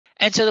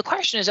And so the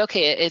question is,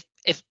 okay,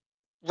 if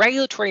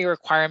regulatory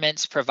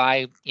requirements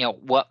provide,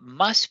 what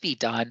must be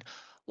done,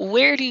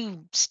 where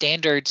do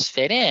standards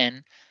fit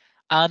in?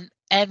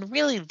 And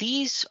really,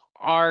 these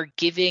are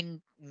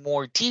giving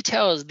more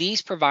details.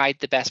 These provide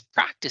the best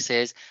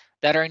practices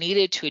that are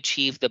needed to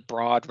achieve the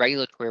broad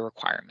regulatory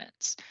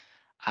requirements.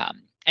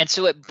 And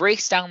so it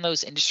breaks down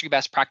those industry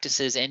best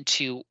practices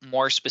into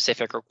more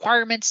specific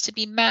requirements to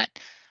be met.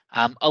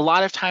 A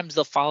lot of times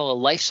they'll follow a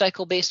life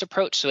cycle based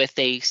approach. So if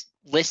they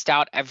list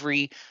out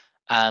every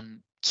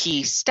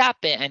key step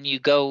and you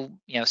go,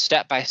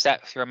 step by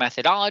step through a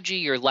methodology,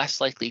 you're less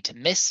likely to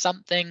miss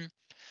something.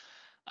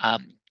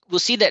 We'll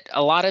see that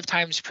a lot of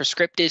times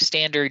prescriptive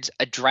standards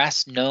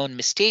address known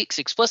mistakes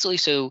explicitly.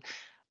 So,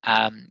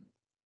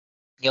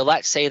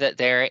 let's say that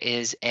there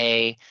is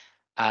an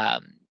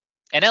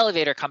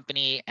elevator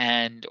company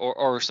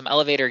or some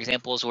elevator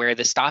examples where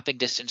the stopping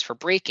distance for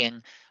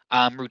braking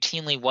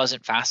routinely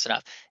wasn't fast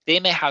enough. They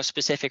may have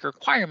specific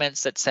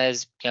requirements that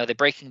says, the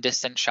braking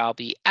distance shall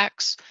be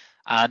X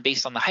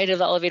based on the height of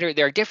the elevator.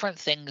 There are different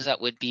things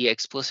that would be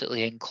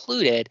explicitly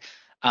included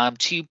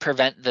to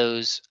prevent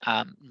those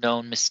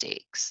known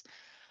mistakes.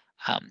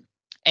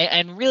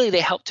 And really,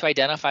 they help to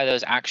identify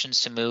those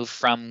actions to move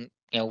from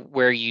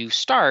where you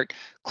start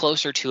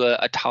closer to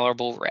a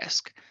tolerable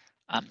risk.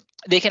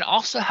 They can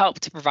also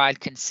help to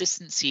provide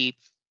consistency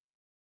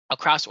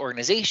across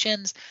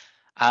organizations.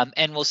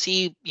 And we'll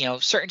see,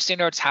 certain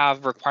standards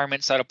have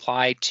requirements that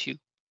apply to,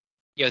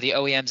 the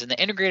OEMs and the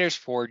integrators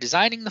for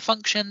designing the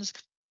functions,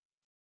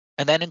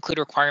 and then include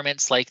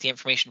requirements like the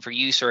information for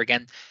use, or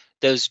again,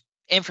 those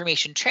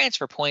information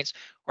transfer points,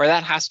 where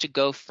that has to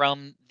go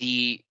from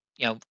the,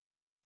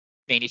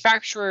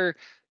 manufacturer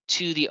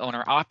to the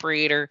owner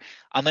operator.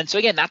 And so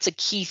again, that's a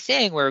key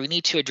thing where we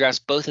need to address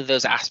both of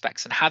those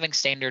aspects, and having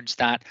standards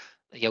that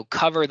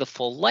cover the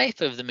full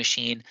life of the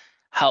machine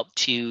help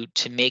to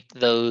make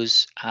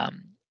those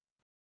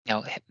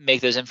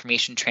make those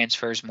information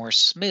transfers more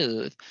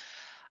smooth.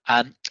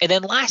 And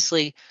then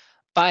lastly,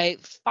 by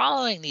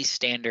following these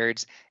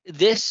standards,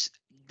 this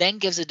then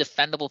gives a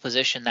defendable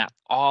position that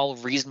all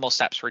reasonable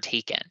steps were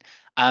taken.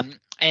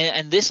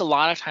 And this a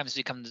lot of times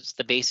becomes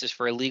the basis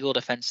for a legal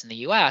defense in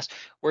the US,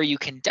 where you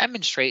can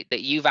demonstrate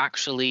that you've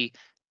actually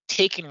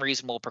taken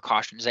reasonable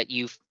precautions, that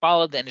you've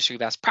followed the industry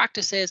best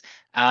practices,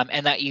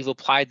 and that you've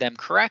applied them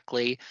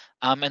correctly,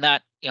 and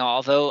that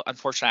although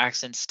unfortunate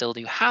accidents still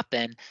do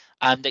happen,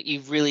 that you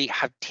really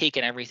have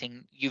taken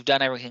everything, you've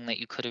done everything that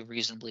you could have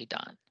reasonably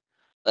done.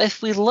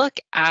 If we look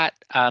at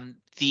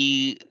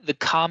the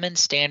common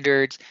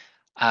standards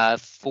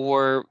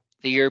for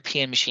the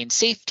European machine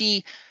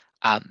safety,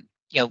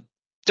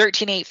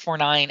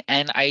 13849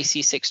 and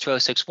IEC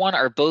 62061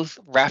 are both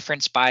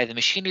referenced by the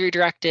Machinery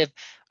Directive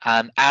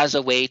as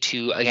a way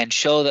to, again,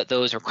 show that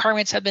those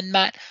requirements have been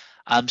met.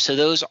 So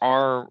those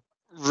are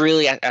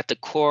really at the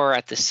core,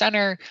 at the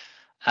center.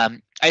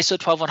 ISO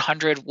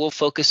 12100 will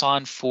focus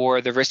on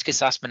for the risk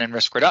assessment and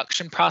risk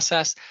reduction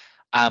process.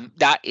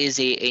 That is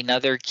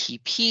another key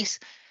piece.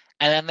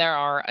 And then there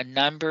are a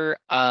number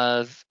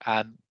of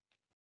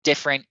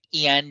different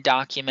EN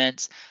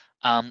documents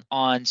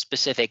on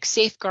specific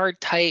safeguard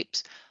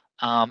types,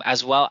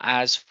 as well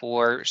as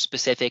for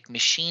specific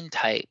machine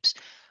types.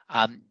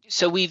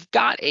 So we've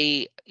got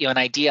an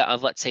idea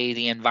of, let's say,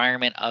 the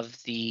environment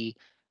of the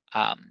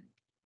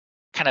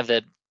kind of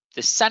the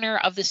center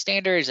of the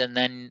standards, and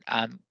then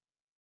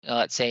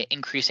let's say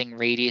increasing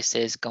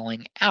radiuses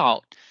going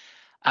out.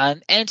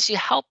 And to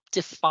help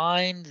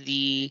define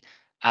the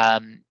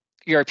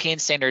European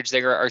standards,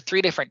 there are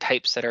three different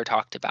types that are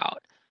talked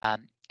about.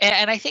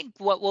 And I think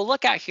what we'll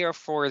look at here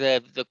for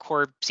the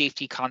core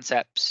safety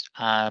concepts,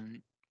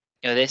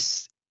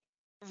 this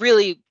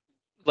really,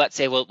 let's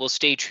say, will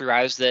stay true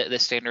as the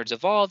standards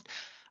evolved.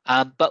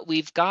 But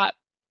we've got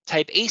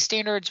type A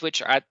standards,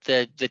 which are at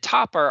the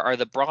top are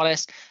the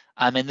broadest,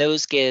 and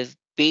those give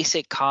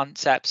basic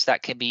concepts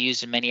that can be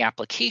used in many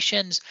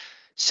applications.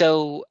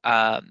 So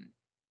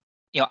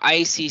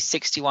IEC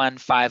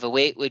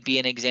 61508 would be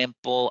an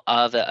example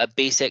of a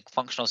basic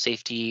functional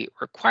safety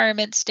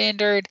requirement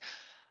standard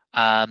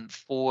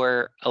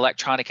for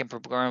electronic and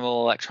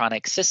programmable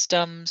electronic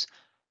systems.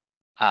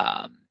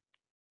 And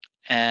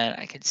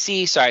I can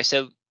see, sorry,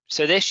 so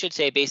this should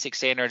say basic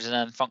standards, and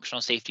then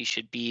functional safety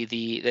should be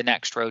the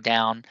next row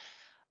down.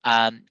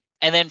 And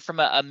then from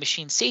a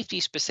machine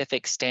safety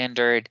specific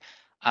standard,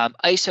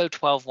 ISO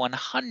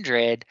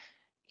 12100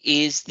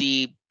 is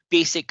the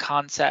basic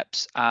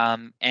concepts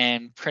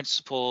and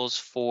principles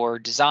for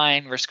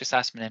design, risk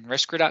assessment, and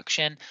risk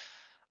reduction.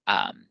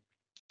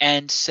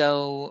 And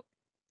so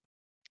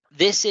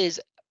these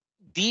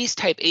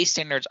type A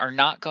standards are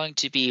not going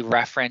to be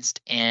referenced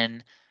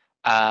in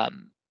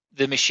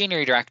the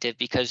Machinery Directive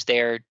because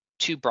they're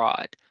too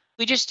broad.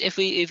 If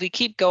we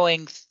keep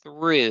going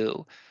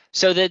through,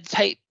 so the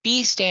type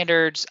B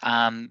standards,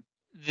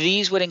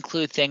 these would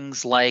include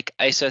things like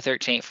ISO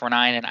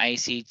 13849 and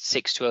IEC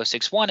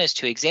 62061 as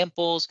two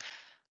examples.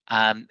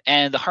 And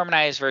the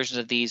harmonized versions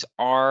of these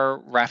are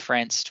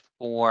referenced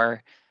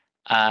for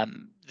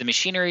the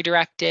Machinery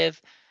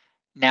Directive.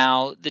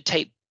 Now, the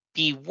type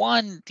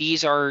B1,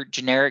 these are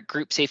generic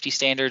group safety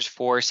standards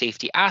for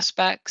safety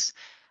aspects.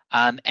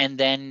 And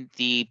then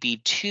the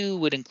B2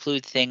 would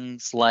include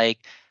things like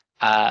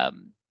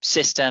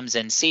systems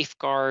and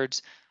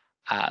safeguards.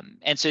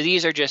 And so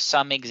these are just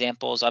some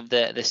examples of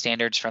the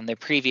standards from the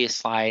previous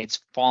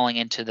slides falling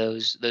into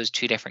those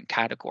two different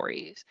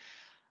categories.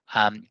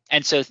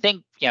 And so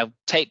think,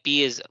 type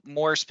B is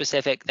more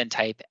specific than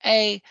type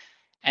A.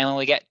 And when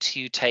we get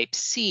to type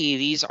C,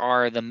 these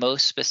are the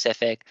most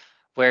specific,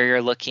 where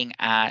you're looking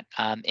at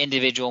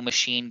individual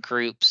machine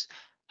groups.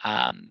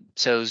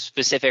 So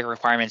specific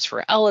requirements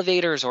for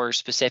elevators or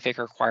specific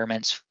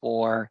requirements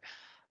for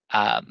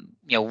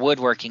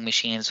woodworking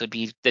machines would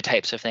be the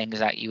types of things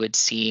that you would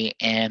see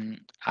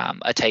in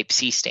a type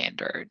C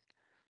standard.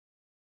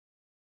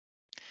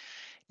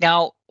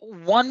 Now,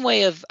 one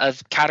way of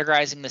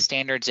categorizing the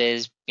standards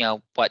is,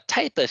 what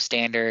type of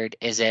standard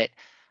is it?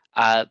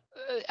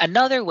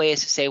 Another way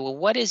is to say, well,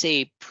 what is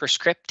a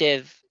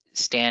prescriptive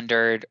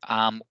standard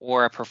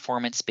or a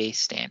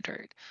performance-based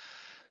standard?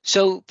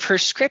 So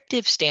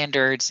prescriptive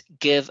standards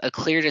give a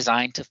clear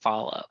design to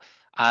follow.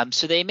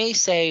 So they may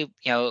say,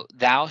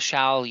 thou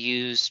shall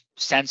use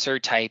sensor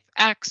type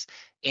X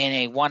in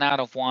a 1 out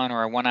of 1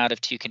 or a 1 out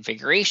of 2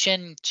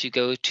 configuration to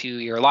go to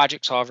your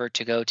logic solver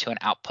to go to an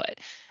output.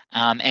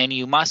 And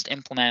you must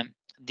implement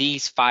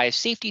these 5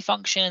 safety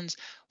functions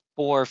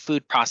for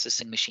food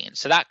processing machines.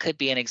 So that could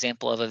be an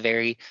example of a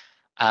very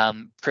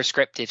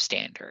prescriptive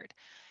standard.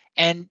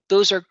 And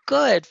those are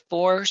good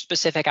for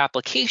specific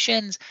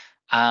applications.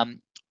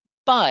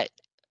 But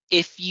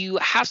if you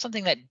have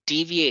something that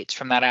deviates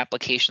from that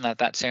application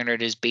that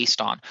standard is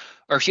based on,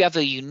 or if you have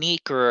a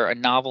unique or a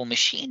novel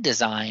machine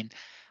design,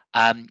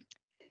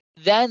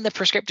 then the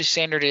prescriptive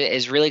standard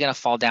is really going to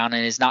fall down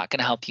and is not going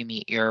to help you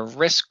meet your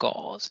risk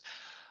goals.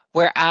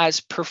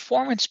 Whereas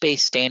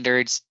performance-based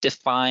standards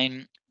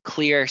define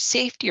clear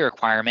safety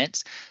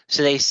requirements.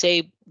 So they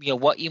say,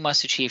 what you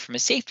must achieve from a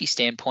safety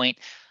standpoint,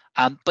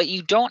 but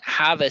you don't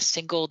have a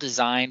single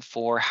design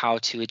for how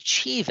to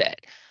achieve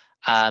it.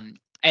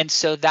 And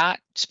so that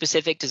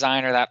specific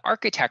design or that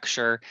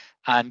architecture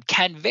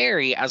can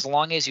vary as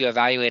long as you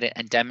evaluate it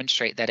and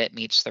demonstrate that it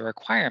meets the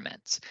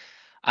requirements.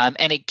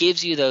 And it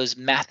gives you those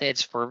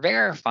methods for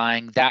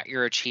verifying that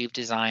your achieved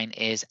design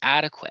is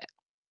adequate.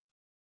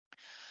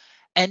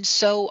 And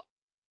so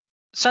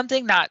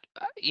something that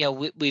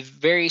we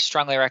very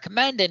strongly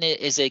recommend, and it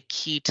is a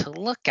key to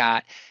look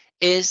at,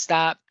 is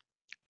that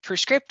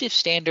prescriptive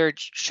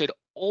standards should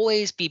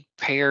always be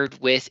paired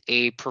with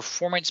a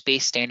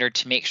performance-based standard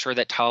to make sure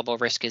that tolerable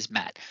risk is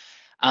met.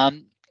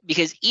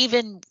 Because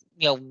even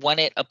when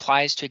it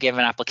applies to a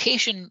given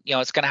application,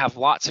 it's going to have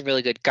lots of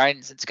really good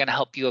guidance. It's going to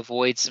help you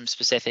avoid some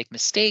specific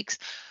mistakes.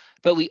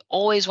 But we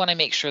always want to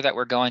make sure that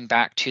we're going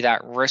back to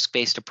that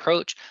risk-based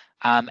approach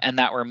and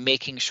that we're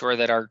making sure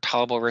that our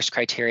tolerable risk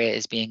criteria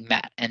is being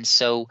met. And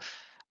so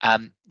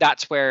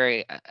that's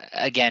where,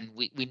 again,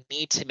 we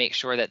need to make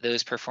sure that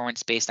those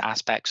performance-based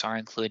aspects are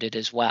included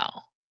as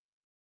well.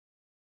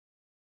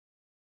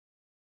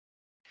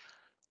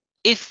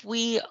 If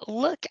we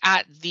look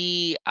at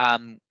the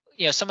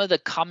some of the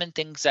common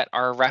things that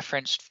are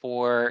referenced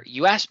for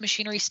U.S.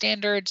 machinery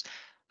standards,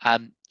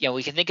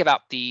 we can think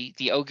about the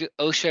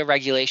OSHA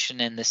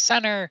regulation in the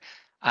center,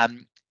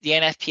 the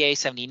NFPA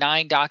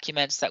 79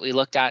 documents that we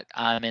looked at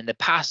in the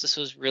past. This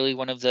was really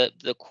one of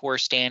the core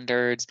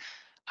standards.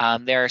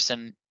 There are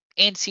some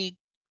ANSI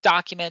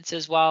documents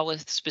as well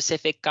with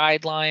specific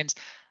guidelines.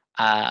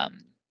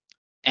 And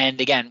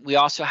again, we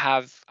also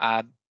have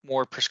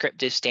more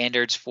prescriptive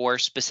standards for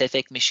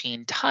specific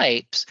machine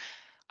types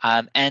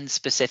and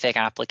specific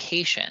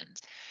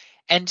applications.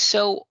 And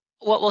so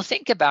what we'll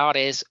think about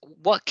is,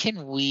 what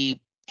can we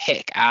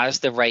pick as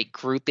the right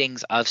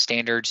groupings of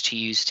standards to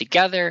use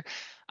together?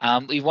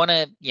 We want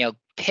to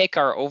pick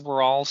our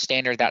overall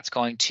standard that's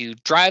going to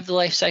drive the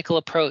life cycle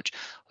approach.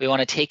 We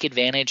want to take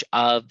advantage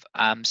of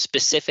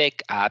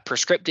specific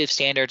prescriptive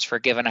standards for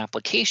a given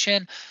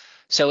application.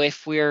 So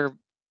if we're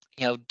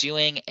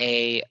doing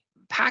a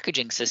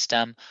packaging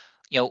system,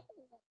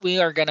 we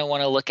are going to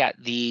want to look at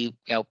the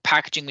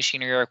packaging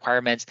machinery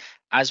requirements,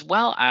 as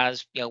well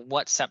as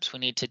what steps we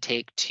need to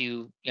take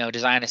to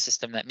design a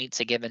system that meets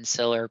a given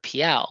SIL or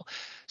PL.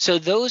 So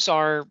those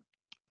are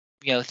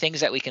things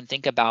that we can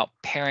think about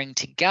pairing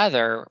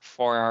together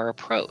for our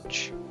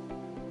approach.